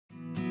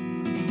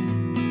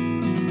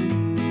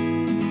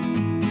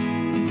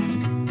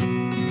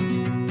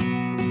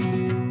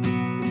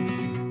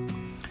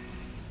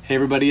Hey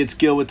everybody, it's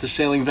Gil with the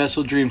Sailing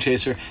Vessel Dream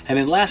Chaser, and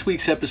in last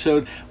week's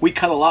episode we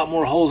cut a lot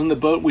more holes in the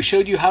boat. We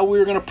showed you how we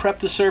were going to prep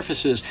the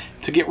surfaces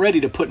to get ready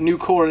to put new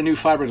core and new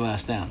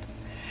fiberglass down.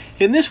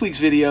 In this week's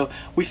video,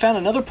 we found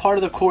another part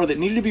of the core that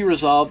needed to be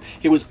resolved.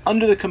 It was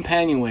under the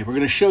companionway. We're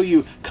going to show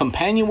you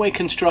companionway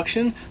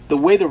construction, the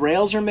way the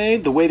rails are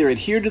made, the way they're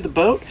adhered to the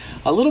boat,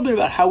 a little bit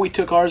about how we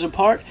took ours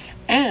apart,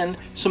 and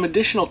some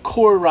additional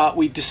core rot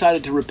we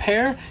decided to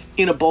repair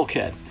in a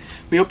bulkhead.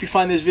 We hope you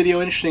find this video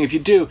interesting. If you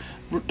do,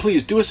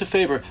 please do us a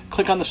favor,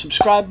 click on the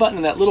subscribe button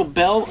and that little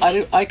bell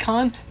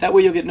icon. That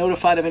way you'll get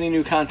notified of any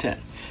new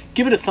content.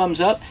 Give it a thumbs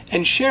up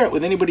and share it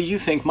with anybody you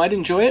think might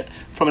enjoy it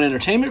from an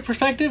entertainment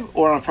perspective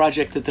or on a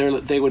project that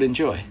they would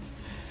enjoy.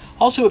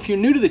 Also, if you're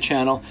new to the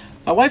channel,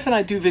 my wife and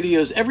I do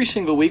videos every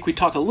single week. We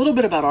talk a little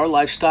bit about our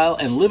lifestyle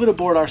and live it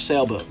aboard our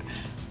sailboat.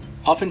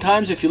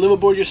 Oftentimes, if you live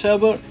aboard your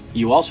sailboat,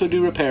 you also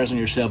do repairs on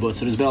your sailboat.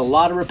 So there's been a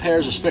lot of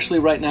repairs, especially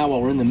right now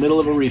while we're in the middle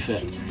of a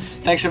refit.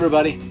 Thanks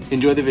everybody.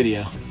 Enjoy the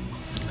video.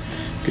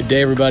 Good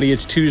day everybody.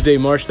 It's Tuesday,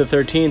 March the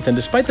 13th, and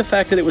despite the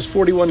fact that it was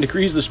 41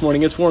 degrees this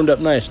morning, it's warmed up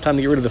nice. Time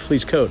to get rid of the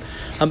fleece coat.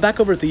 I'm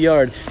back over at the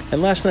yard,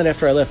 and last night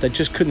after I left, I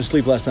just couldn't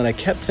sleep last night. I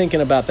kept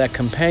thinking about that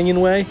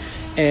companionway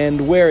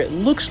and where it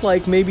looks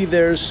like maybe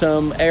there's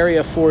some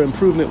area for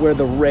improvement where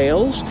the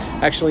rails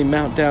actually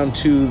mount down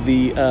to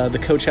the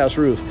coach house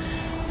roof.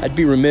 I'd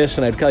be remiss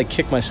and I'd probably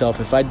kick myself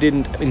if I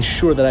didn't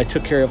ensure that I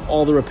took care of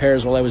all the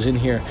repairs while I was in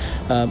here.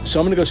 So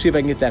I'm gonna go see if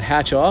I can get that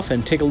hatch off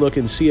and take a look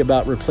and see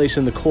about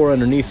replacing the core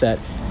underneath that,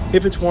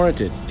 if it's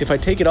warranted. If I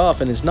take it off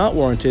and it's not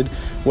warranted,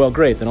 well,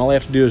 great, then all I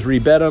have to do is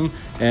rebed them,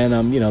 and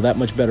I'm that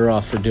much better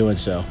off for doing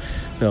so.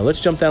 So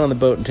let's jump down on the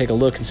boat and take a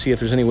look and see if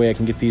there's any way I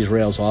can get these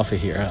rails off of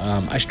here.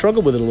 I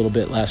struggled with it a little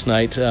bit last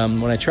night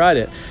when I tried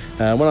it.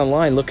 I went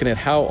online looking at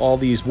how all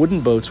these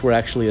wooden boats were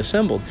actually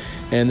assembled.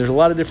 And there's a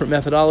lot of different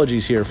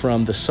methodologies here,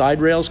 from the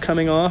side rails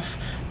coming off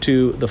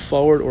to the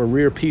forward or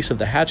rear piece of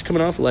the hatch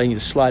coming off, allowing you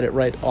to slide it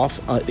right off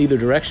either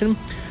direction.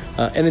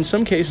 And in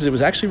some cases, it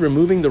was actually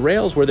removing the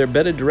rails where they're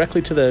bedded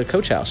directly to the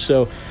coach house.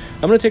 So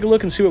I'm gonna take a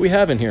look and see what we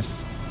have in here.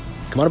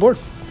 Come on aboard.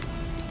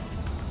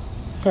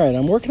 All right,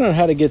 I'm working on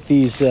how to get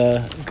these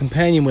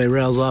companionway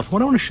rails off.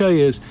 What I want to show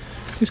you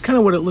is kind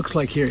of what it looks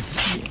like here.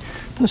 I'm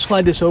going to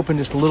slide this open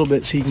just a little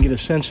bit so you can get a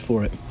sense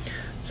for it.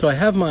 So I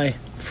have my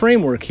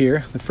framework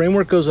here. The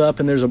framework goes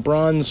up and there's a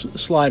bronze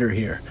slider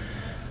here.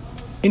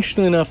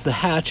 Interestingly enough, the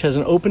hatch has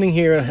an opening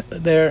here,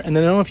 there, and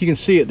then I don't know if you can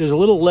see it, there's a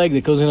little leg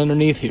that goes in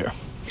underneath here.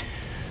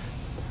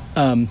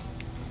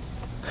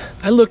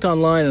 I looked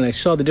online and I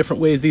saw the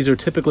different ways these are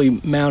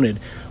typically mounted.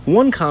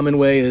 One common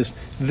way is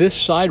this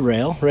side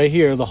rail right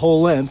here, the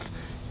whole length,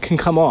 can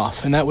come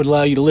off, and that would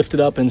allow you to lift it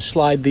up and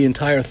slide the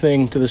entire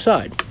thing to the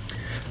side.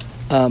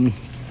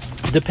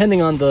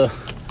 Depending on the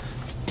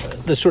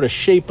sort of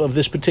shape of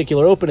this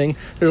particular opening,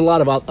 there's a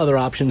lot of other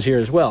options here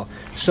as well.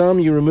 Some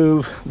you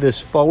remove this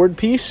forward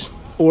piece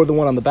or the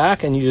one on the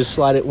back and you just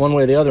slide it one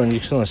way or the other and you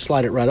just want to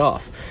slide it right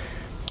off.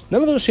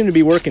 None of those seem to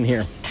be working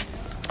here.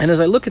 And as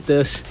I look at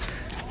this,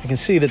 I can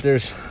see that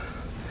there's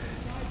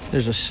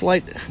a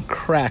slight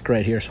crack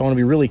right here, so I want to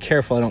be really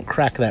careful I don't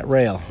crack that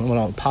rail. I'm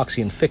going to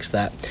epoxy and fix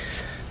that.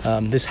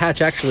 This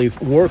hatch actually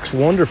works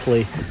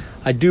wonderfully.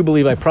 I do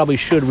believe I probably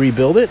should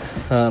rebuild it.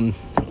 A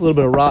little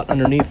bit of rot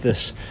underneath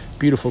this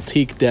beautiful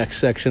teak deck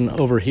section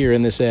over here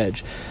in this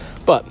edge.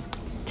 But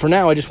for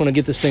now, I just want to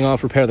get this thing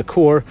off, repair the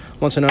core.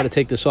 Once I know how to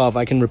take this off,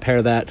 I can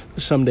repair that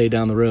someday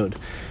down the road.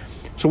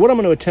 So what I'm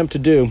going to attempt to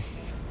do,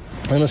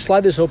 I'm going to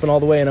slide this open all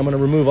the way, and I'm going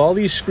to remove all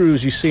these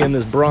screws you see in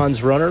this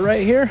bronze runner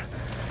right here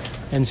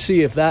and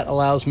see if that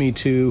allows me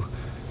to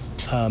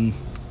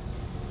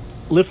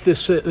lift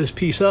this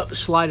piece up,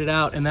 slide it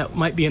out, and that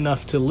might be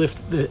enough to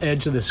lift the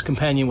edge of this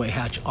companionway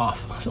hatch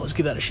off. So let's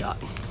give that a shot.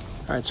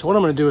 All right, so what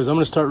I'm going to do is I'm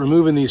going to start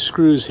removing these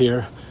screws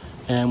here,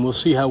 and we'll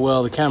see how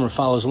well the camera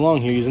follows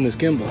along here using this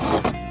gimbal.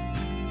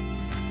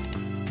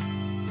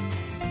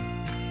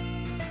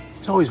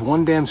 There's always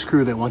one damn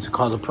screw that wants to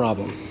cause a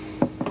problem.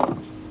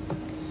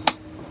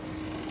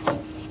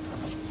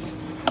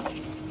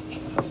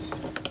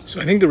 So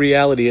I think the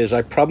reality is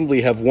I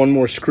probably have one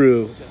more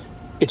screw.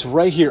 It's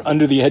right here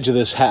under the edge of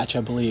this hatch,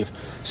 I believe.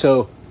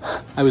 So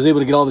I was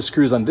able to get all the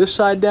screws on this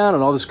side down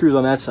and all the screws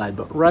on that side,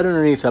 but right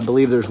underneath, I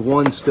believe there's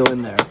one still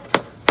in there,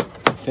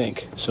 I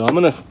think. So I'm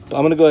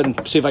gonna go ahead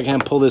and see if I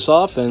can pull this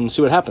off and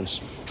see what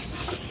happens.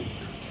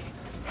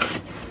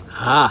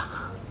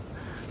 Ah,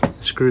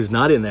 the screw's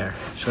not in there.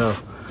 So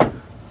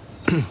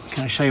can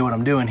I show you what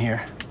I'm doing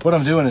here? What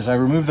I'm doing is I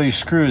remove these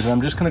screws and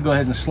I'm just going to go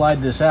ahead and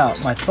slide this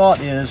out. My thought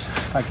is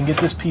if I can get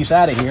this piece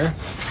out of here,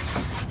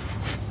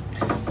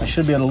 I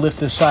should be able to lift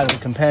this side of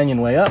the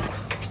companionway up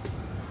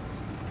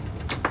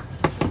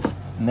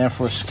and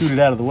therefore scoot it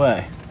out of the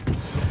way.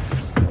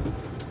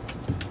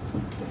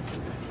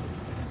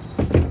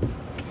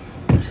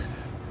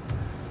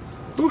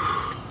 Whew.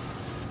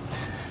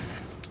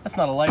 That's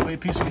not a lightweight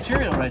piece of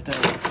material right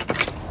there.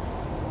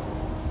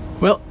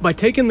 Well, by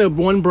taking the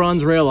one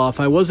bronze rail off,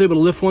 I was able to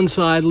lift one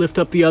side, lift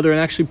up the other, and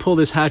actually pull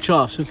this hatch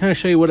off. So I'll kind of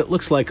show you what it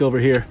looks like over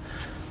here.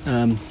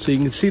 So you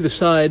can see the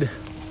side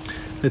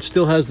It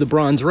still has the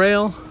bronze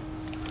rail,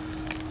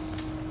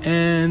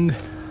 and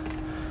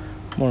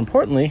more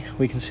importantly,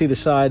 we can see the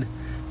side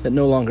that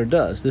no longer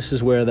does. This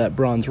is where that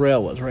bronze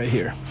rail was, right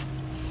here.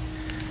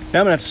 Now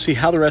I'm gonna have to see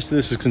how the rest of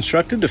this is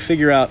constructed to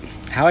figure out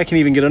how I can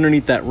even get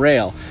underneath that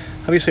rail.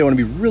 Obviously I wanna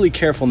be really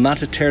careful not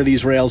to tear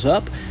these rails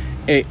up.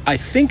 I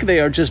think they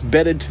are just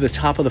bedded to the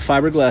top of the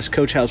fiberglass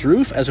coach house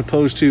roof as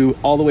opposed to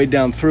all the way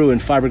down through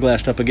and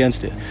fiberglassed up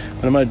against it.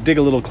 But I'm gonna dig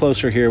a little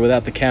closer here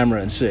without the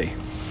camera and see.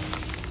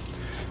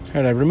 All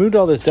right, I've removed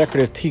all this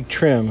decorative teak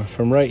trim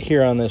from right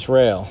here on this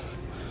rail.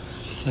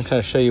 I'll kind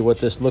of show you what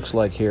this looks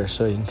like here.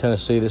 So you can kind of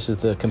see this is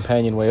the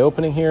companionway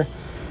opening here.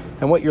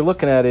 And what you're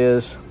looking at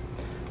is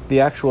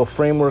the actual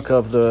framework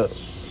of the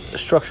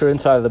structure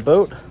inside of the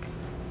boat.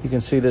 You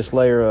can see this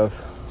layer of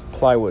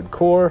plywood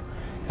core,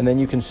 and then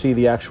you can see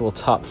the actual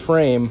top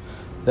frame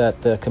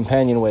that the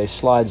companionway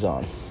slides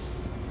on.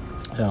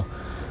 Now,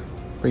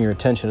 bring your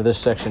attention to this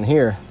section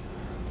here.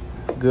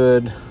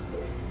 Good,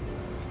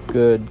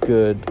 good,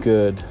 good,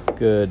 good,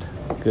 good,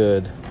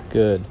 good,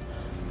 good.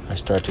 I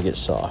start to get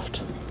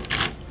soft.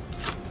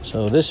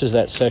 So this is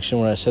that section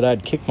where I said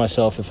I'd kick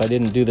myself if I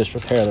didn't do this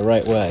repair the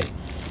right way.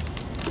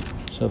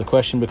 So the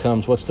question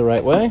becomes, what's the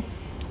right way?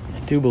 I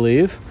do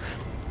believe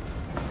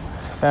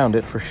I found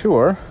it for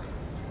sure.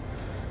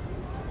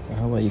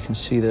 Well, you can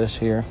see this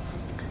here.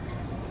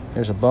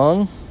 There's a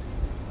bung.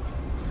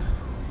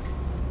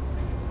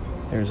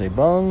 There's a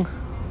bung.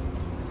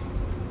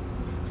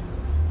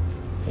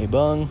 A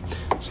bung.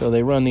 So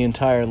they run the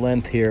entire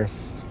length here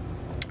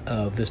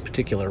of this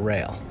particular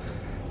rail.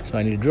 So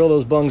I need to drill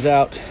those bungs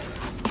out,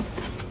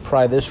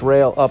 pry this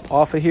rail up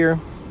off of here,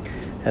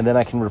 and then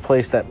I can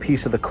replace that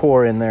piece of the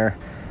core in there.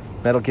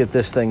 That'll get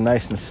this thing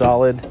nice and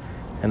solid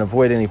and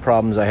avoid any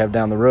problems I have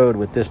down the road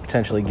with this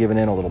potentially giving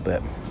in a little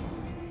bit.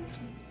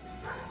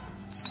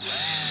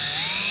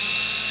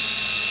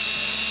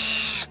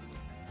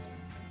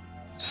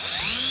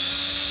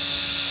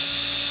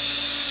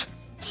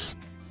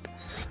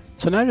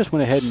 So now I just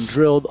went ahead and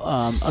drilled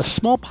a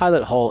small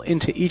pilot hole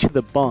into each of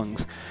the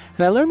bungs.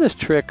 And I learned this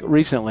trick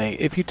recently.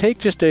 If you take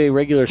just a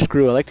regular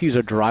screw, I like to use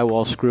a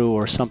drywall screw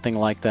or something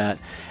like that,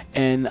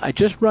 and I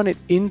just run it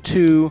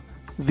into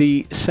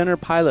the center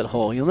pilot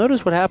hole. You'll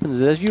notice what happens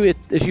is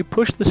as you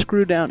push the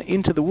screw down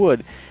into the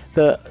wood,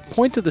 the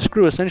point of the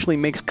screw essentially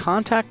makes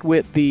contact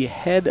with the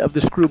head of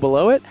the screw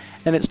below it,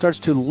 and it starts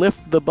to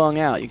lift the bung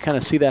out. You kind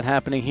of see that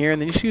happening here,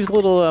 and then you just use a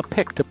little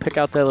pick to pick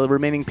out the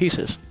remaining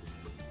pieces.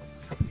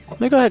 Let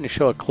me go ahead and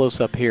show a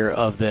close-up here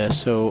of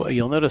this. So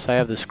you'll notice I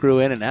have the screw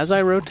in, and as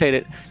I rotate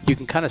it, you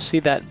can kind of see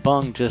that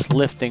bung just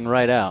lifting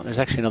right out. There's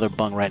actually another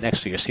bung right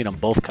next to you. You're seeing them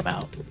both come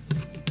out.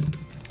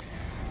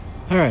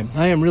 All right,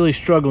 I am really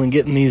struggling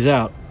getting these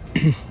out.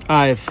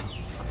 I've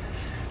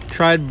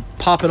tried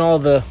popping all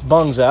the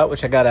bungs out,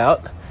 which I got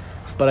out,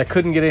 but I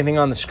couldn't get anything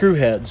on the screw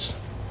heads.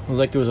 It was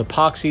like there was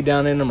epoxy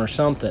down in them or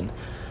something.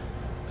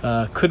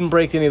 Couldn't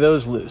break any of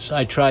those loose.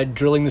 I tried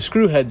drilling the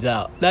screw heads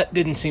out. That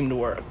didn't seem to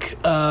work.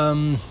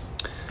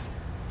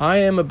 I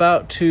am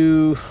about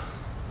to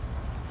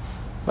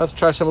try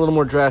something a little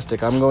more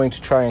drastic. I'm going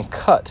to try and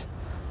cut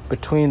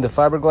between the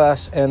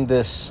fiberglass and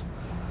this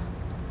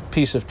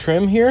piece of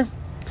trim here.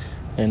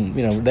 And,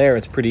 you know, there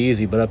it's pretty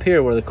easy. But up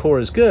here where the core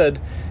is good,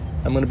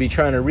 I'm going to be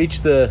trying to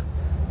reach the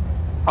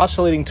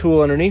oscillating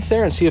tool underneath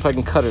there and see if I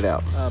can cut it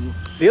out.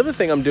 The other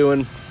thing I'm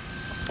doing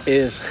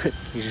is, as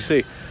you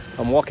see,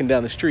 I'm walking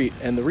down the street,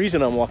 and the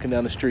reason I'm walking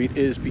down the street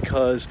is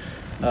because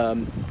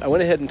I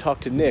went ahead and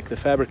talked to Nick, the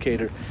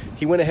fabricator.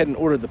 He went ahead and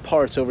ordered the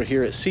parts over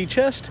here at Sea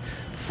Chest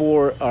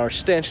for our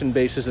stanchion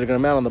bases that are going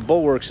to mount on the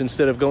bulwarks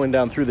instead of going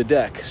down through the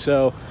deck.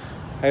 So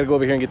I gotta go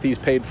over here and get these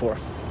paid for.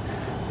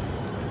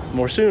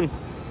 More soon.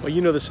 Well,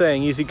 you know the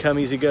saying, easy come,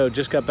 easy go.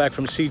 Just got back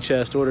from Sea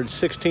Chest, ordered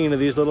 16 of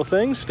these little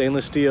things,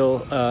 stainless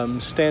steel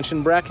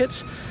stanchion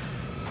brackets.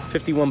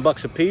 51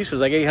 bucks a piece. It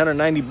was like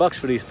 890 bucks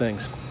for these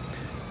things.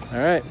 All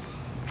right,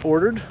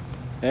 ordered,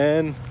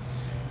 and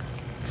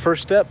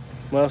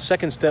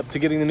second step to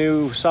getting the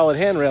new solid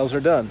handrails are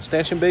done.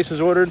 Stanchion base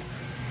is ordered.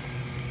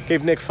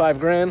 Gave Nick $5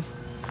 grand.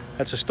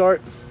 That's a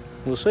start.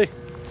 We'll see.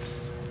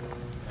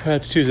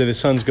 It's Tuesday, the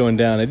sun's going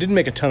down. I didn't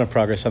make a ton of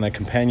progress on that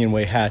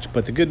Companionway hatch,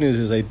 but the good news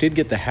is I did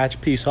get the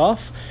hatch piece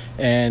off,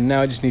 and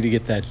now I just need to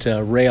get that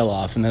rail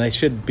off, and then I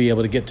should be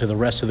able to get to the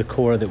rest of the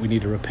core that we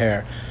need to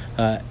repair.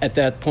 At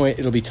that point,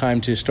 it'll be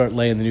time to start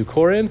laying the new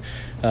core in.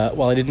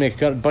 While I did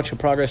make a bunch of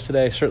progress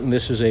today, certainly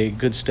this is a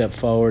good step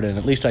forward and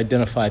at least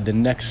identified the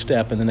next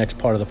step and the next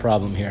part of the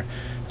problem here.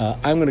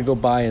 I'm going to go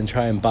by and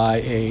try and buy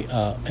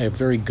a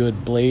very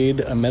good blade,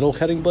 a metal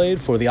cutting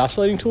blade for the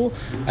oscillating tool.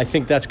 I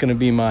think that's going to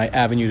be my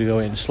avenue to go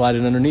in. Slide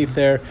it underneath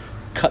there,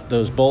 cut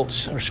those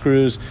bolts or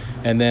screws,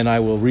 and then I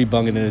will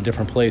rebung it in a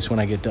different place when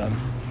I get done.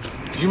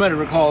 As you might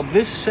recall,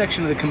 this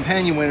section of the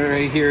companionway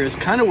right here is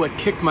kind of what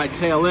kicked my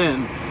tail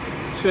in.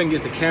 See if I can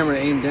get the camera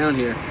aimed down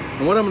here.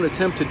 And what I'm going to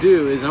attempt to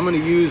do is I'm going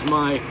to use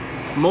my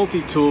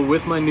multi-tool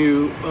with my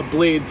new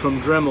blade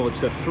from Dremel.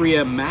 It's the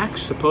 3M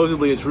Max.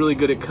 Supposedly it's really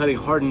good at cutting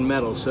hardened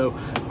metal, so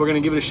we're going to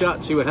give it a shot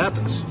and see what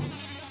happens.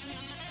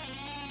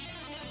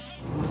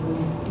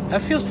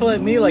 That feels to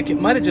me like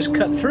it might have just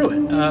cut through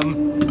it. A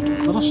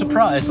little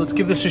surprised. Let's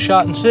give this a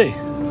shot and see. You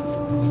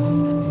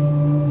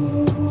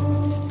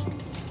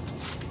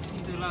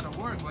do a lot of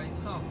work by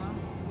yourself, huh?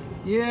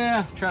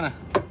 Yeah, trying to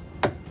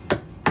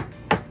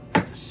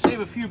save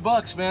a few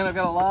bucks, man. I've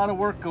got a lot of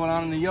work going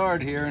on in the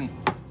yard here, and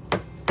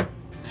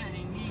Man,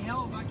 you need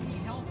help, I can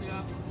help you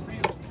after 3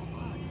 or 4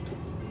 bucks.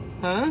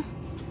 huh?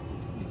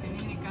 If you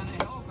need any kind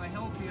of help, I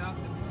help you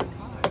after 4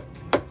 bucks.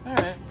 All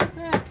right.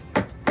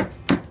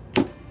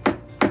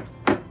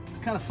 It's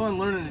kind of fun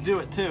learning to do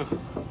it too.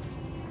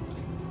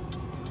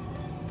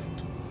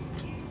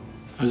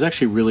 I was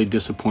actually really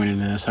disappointed in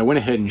this. I went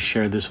ahead and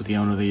shared this with the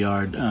owner of the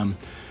yard. You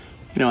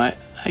know, I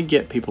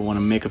get people want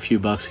to make a few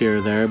bucks here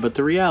or there, but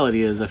the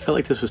reality is I felt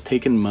like this was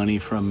taking money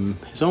from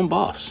his own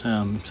boss.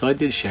 So I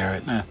did share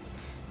it. I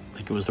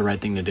think it was the right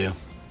thing to do.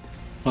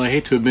 Well, I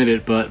hate to admit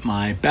it, but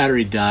my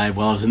battery died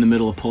while I was in the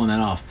middle of pulling that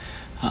off.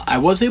 I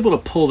was able to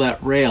pull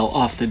that rail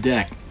off the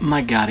deck.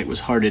 My God, it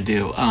was hard to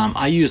do.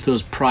 I used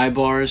those pry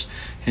bars,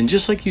 and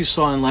just like you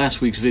saw in last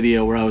week's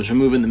video where I was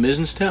removing the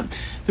mizzen step,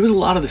 there was a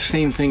lot of the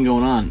same thing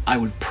going on. I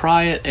would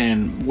pry it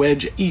and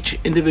wedge each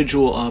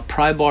individual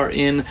pry bar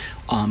in,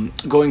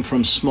 going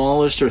from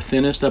smallest or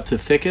thinnest up to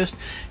thickest,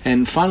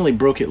 and finally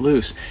broke it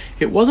loose.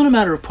 It wasn't a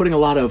matter of putting a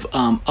lot of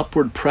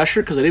upward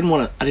pressure, because I didn't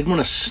want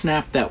to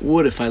snap that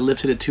wood if I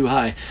lifted it too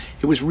high.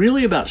 It was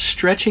really about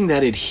stretching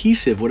that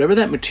adhesive, whatever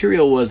that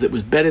material was that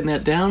was bedding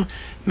that down.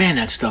 Man,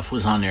 that stuff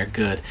was on there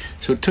good.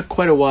 So it took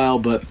quite a while,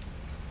 but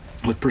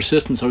with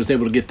persistence, I was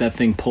able to get that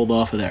thing pulled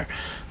off of there.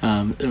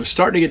 It was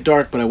starting to get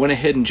dark, but I went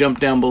ahead and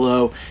jumped down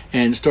below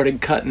and started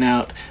cutting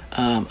out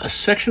a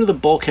section of the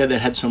bulkhead that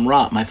had some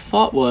rot. My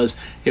thought was,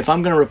 if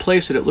I'm going to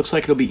replace it, it looks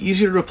like it'll be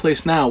easier to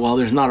replace now while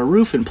there's not a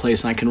roof in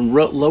place, and I can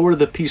lower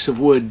the piece of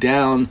wood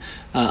down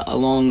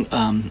along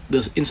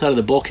the inside of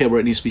the bulkhead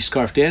where it needs to be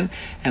scarfed in,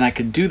 and I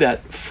could do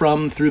that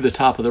from through the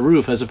top of the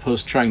roof as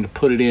opposed to trying to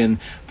put it in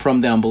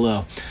from down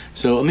below.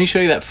 So let me show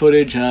you that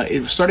footage.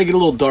 It's starting to get a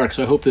little dark,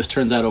 so I hope this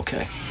turns out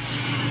okay.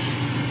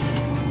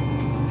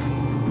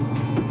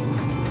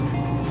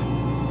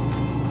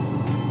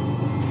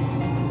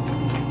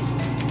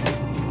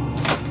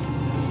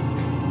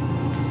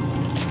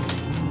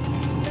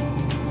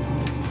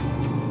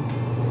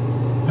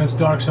 It's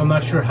dark, so I'm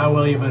not sure how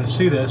well you're going to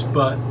see this,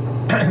 but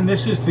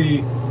this is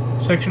the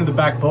section of the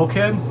back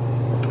bulkhead,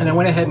 and I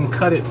went ahead and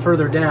cut it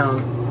further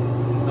down,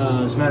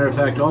 as a matter of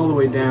fact, all the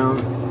way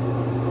down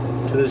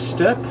to this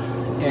step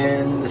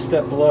and the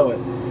step below it.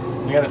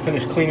 I got to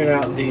finish cleaning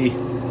out the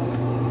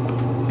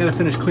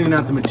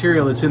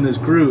material that's in this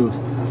groove.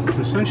 But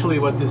essentially,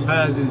 what this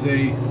has is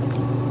I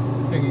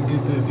can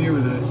get the view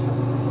of this.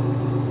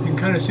 You can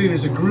kind of see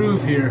there's a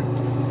groove here,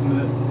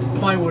 and the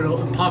plywood will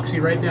epoxy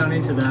right down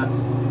into that.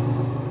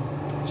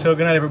 So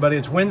good night, everybody.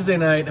 It's Wednesday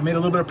night. I made a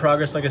little bit of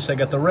progress. Like I said,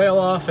 got the rail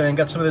off and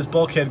got some of this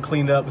bulkhead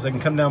cleaned up because I can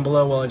come down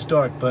below while it's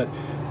dark. But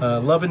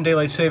loving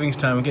daylight savings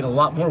time and getting a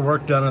lot more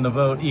work done on the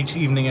boat each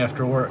evening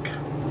after work.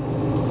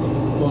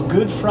 Well,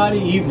 good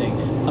Friday evening.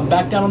 I'm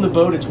back down on the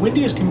boat. It's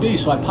windy as can be,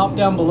 so I popped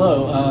down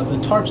below.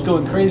 The tarp's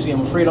going crazy.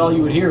 I'm afraid all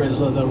you would hear is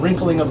the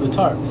wrinkling of the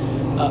tarp.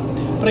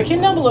 But I came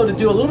down below to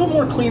do a little bit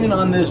more cleaning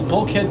on this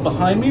bulkhead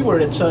behind me, where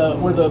it's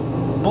where the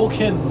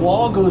bulkhead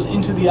wall goes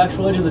into the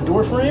actual edge of the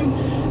door frame.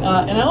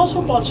 And I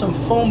also bought some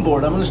foam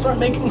board. I'm going to start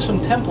making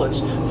some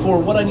templates for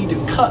what I need to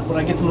cut when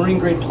I get the marine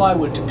grade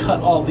plywood to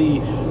cut all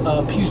the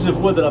pieces of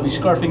wood that I'll be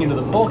scarfing into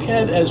the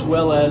bulkhead as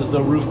well as the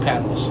roof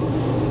panels.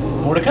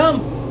 More to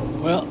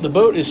come. Well, the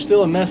boat is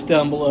still a mess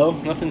down below.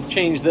 Nothing's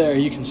changed there.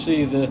 You can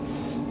see the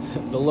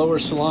lower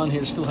salon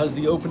here still has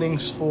the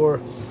openings for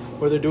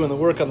where they're doing the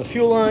work on the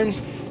fuel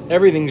lines.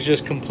 Everything's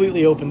just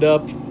completely opened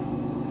up.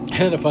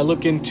 And if I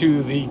look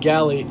into the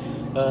galley,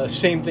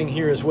 same thing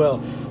here as well.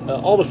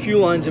 All the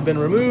fuel lines have been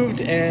removed,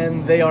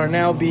 and they are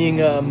now being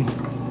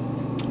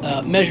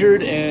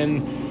measured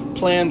and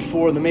planned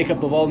for the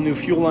makeup of all the new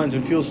fuel lines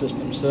and fuel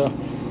systems. So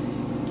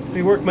let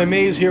me work my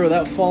maze here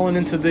without falling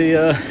into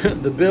the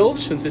the bilge,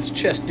 since it's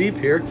chest deep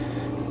here,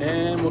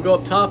 and we'll go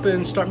up top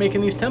and start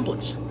making these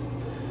templates.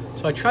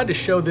 So I tried to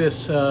show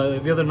this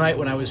the other night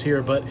when I was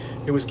here, but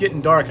it was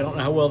getting dark. I don't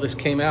know how well this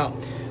came out.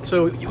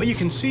 So what you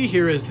can see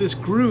here is this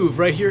groove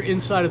right here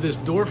inside of this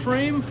door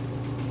frame.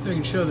 I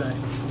can show that.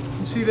 You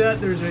can see that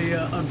there's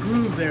a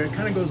groove there. It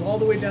kind of goes all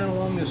the way down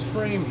along this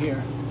frame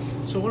here.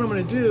 So what I'm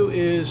going to do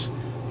is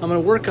I'm going to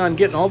work on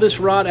getting all this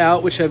rot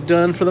out, which I've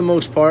done for the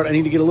most part. I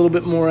need to get a little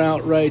bit more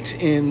out right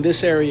in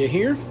this area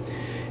here.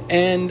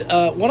 And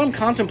what I'm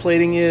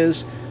contemplating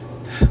is,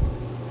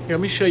 here, let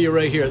me show you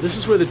right here. This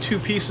is where the two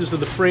pieces of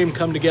the frame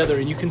come together,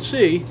 and you can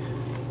see,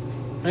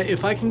 right,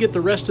 if I can get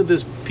the rest of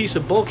this piece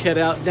of bulkhead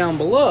out down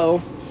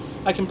below,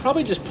 I can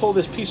probably just pull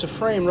this piece of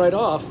frame right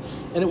off,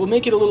 and it will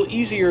make it a little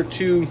easier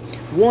to,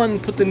 one,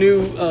 put the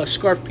new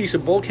scarf piece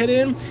of bulkhead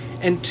in,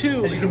 and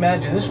two, as you can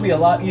imagine, this would be a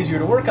lot easier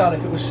to work on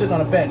if it was sitting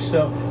on a bench.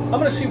 So I'm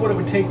going to see what it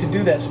would take to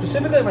do that.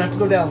 Specifically, I'm going to have to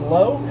go down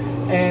low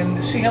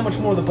and see how much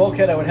more of the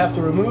bulkhead I would have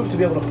to remove to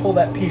be able to pull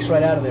that piece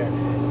right out of there.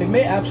 It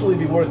may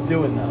absolutely be worth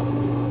doing, though.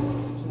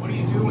 So what do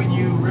you do when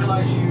you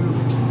realize you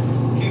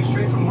came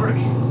straight from work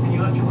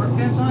left your work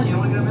pants on? You don't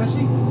want to get messy?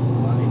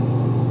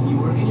 Fine. You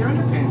work in your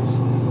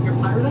underpants. Your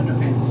pirate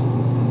underpants.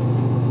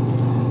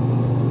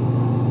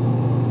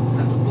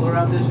 I have to blur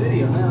out this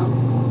video now.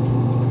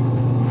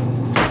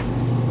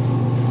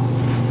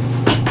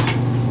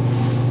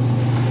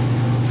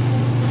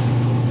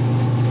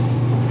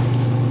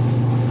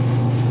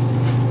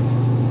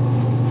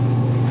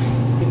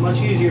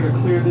 Much easier to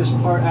clear this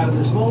part out of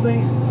this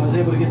molding. I was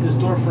able to get this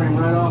door frame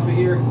right off of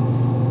here,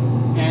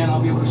 and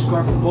I'll be able to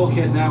scarf the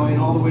bulkhead now in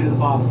all the way to the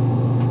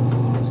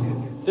bottom. That's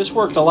good. This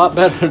worked a lot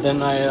better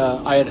than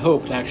I had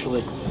hoped,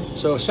 actually.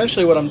 So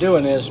essentially what I'm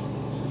doing is,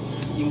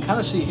 you can kind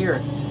of see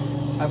here,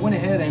 I went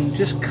ahead and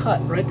just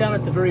cut right down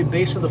at the very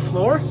base of the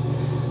floor.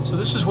 So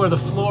this is where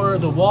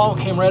the wall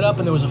came right up,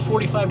 and there was a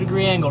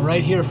 45-degree angle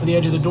right here for the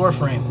edge of the door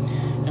frame.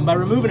 And by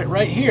removing it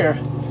right here,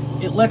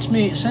 it lets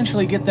me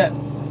essentially get that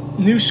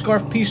new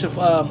scarf piece of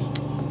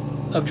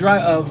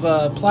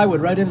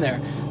plywood right in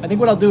there. I think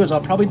what I'll do is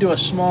I'll probably do a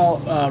small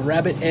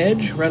rabbit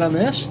edge right on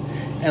this,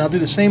 and I'll do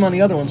the same on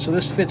the other one, so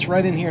this fits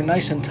right in here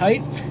nice and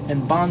tight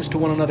and bonds to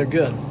one another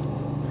good.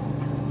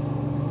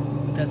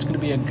 That's going to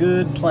be a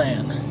good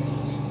plan.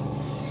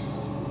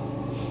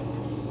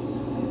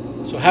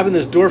 So having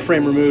this door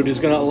frame removed is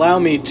going to allow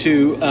me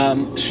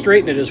to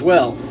straighten it as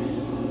well.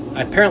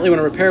 Apparently when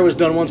a repair was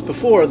done once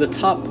before, the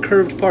top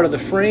curved part of the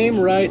frame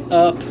right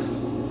up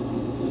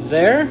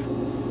there,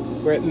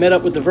 where it met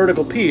up with the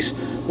vertical piece,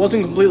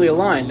 wasn't completely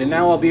aligned, and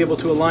now I'll be able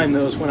to align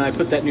those when I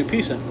put that new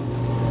piece in.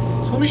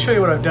 So let me show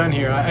you what I've done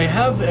here. I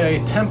have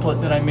a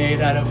template that I made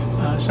out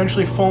of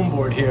essentially foam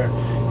board here,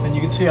 and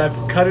you can see I've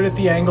cut it at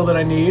the angle that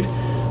I need,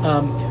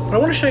 but I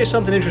want to show you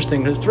something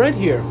interesting, because it's right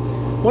here.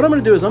 What I'm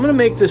going to do is I'm going to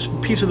make this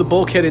piece of the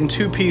bulkhead in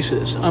two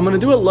pieces. I'm going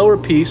to do a lower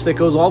piece that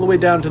goes all the way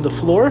down to the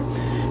floor,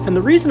 and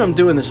the reason I'm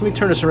doing this, let me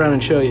turn this around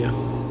and show you.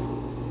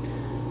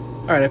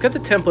 Alright, I've got the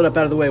template up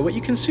out of the way. What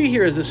you can see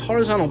here is this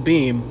horizontal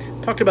beam.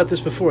 Talked about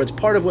this before. It's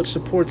part of what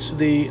supports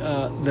the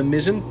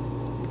mizzen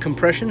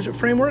compression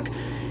framework.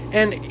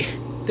 And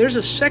there's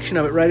a section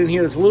of it right in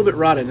here that's a little bit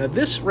rotted. Now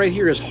this right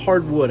here is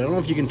hardwood. I don't know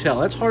if you can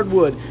tell. That's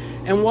hardwood.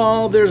 And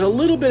while there's a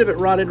little bit of it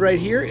rotted right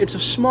here, it's a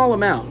small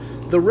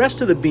amount. The rest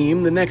of the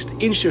beam, the next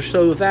inch or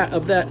so of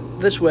that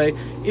this way,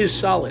 is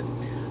solid.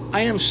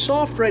 I am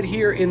soft right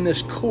here in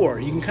this core.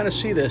 You can kind of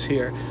see this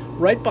here.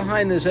 Right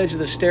behind this edge of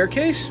the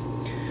staircase.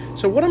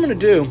 So what I'm going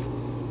to do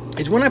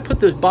is when I put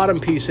this bottom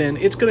piece in,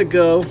 it's going to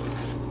go,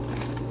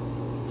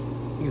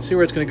 you can see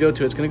where it's going to go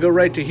to. It's going to go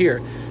right to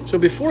here. So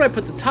before I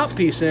put the top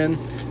piece in,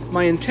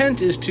 my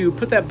intent is to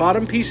put that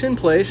bottom piece in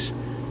place,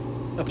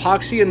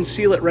 epoxy and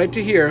seal it right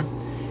to here,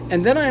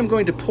 and then I am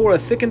going to pour a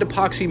thickened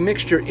epoxy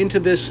mixture into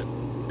this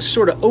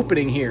sort of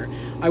opening here.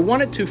 I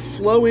want it to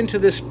flow into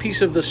this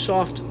piece of the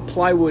soft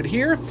plywood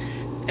here,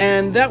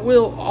 and that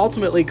will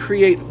ultimately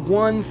create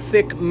one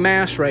thick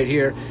mass right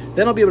here.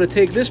 Then I'll be able to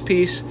take this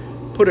piece,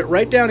 put it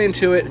right down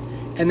into it,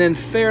 and then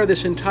fair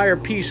this entire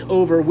piece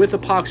over with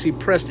epoxy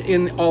pressed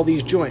in all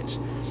these joints.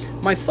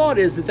 My thought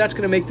is that that's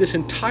going to make this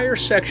entire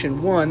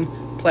section,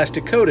 one,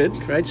 plastic coated,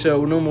 right?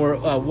 So no more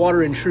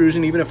water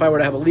intrusion. Even if I were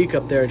to have a leak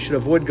up there, it should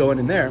avoid going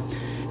in there.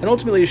 And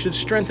ultimately, it should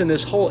strengthen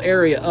this whole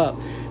area up.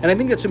 And I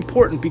think that's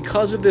important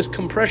because of this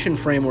compression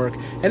framework.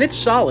 And it's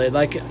solid.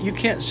 Like, you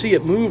can't see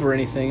it move or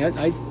anything.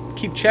 I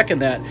keep checking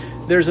that.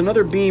 There's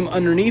another beam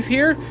underneath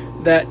here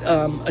that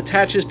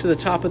attaches to the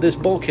top of this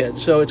bulkhead.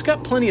 So it's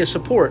got plenty of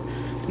support.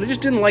 But I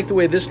just didn't like the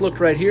way this looked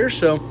right here,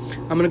 so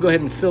I'm going to go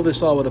ahead and fill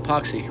this all with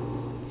epoxy.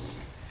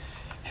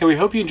 Hey, we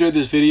hope you enjoyed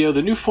this video.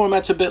 The new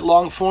format's a bit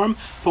long form,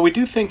 but we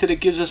do think that it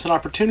gives us an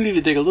opportunity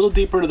to dig a little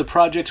deeper into the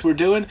projects we're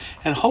doing,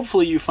 and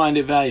hopefully you find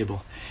it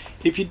valuable.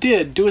 If you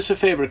did, do us a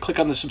favor, click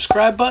on the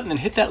subscribe button and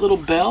hit that little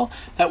bell.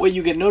 That way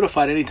you get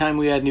notified anytime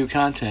we add new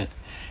content.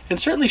 And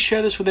certainly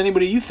share this with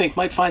anybody you think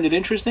might find it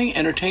interesting,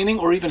 entertaining,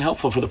 or even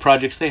helpful for the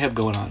projects they have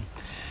going on.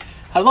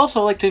 I'd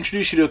also like to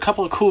introduce you to a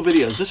couple of cool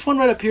videos. This one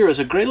right up here is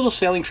a great little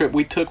sailing trip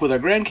we took with our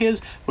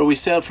grandkids where we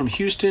sailed from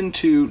Houston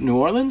to New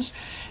Orleans.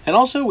 And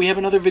also we have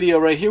another video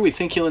right here we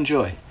think you'll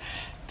enjoy.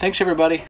 Thanks everybody.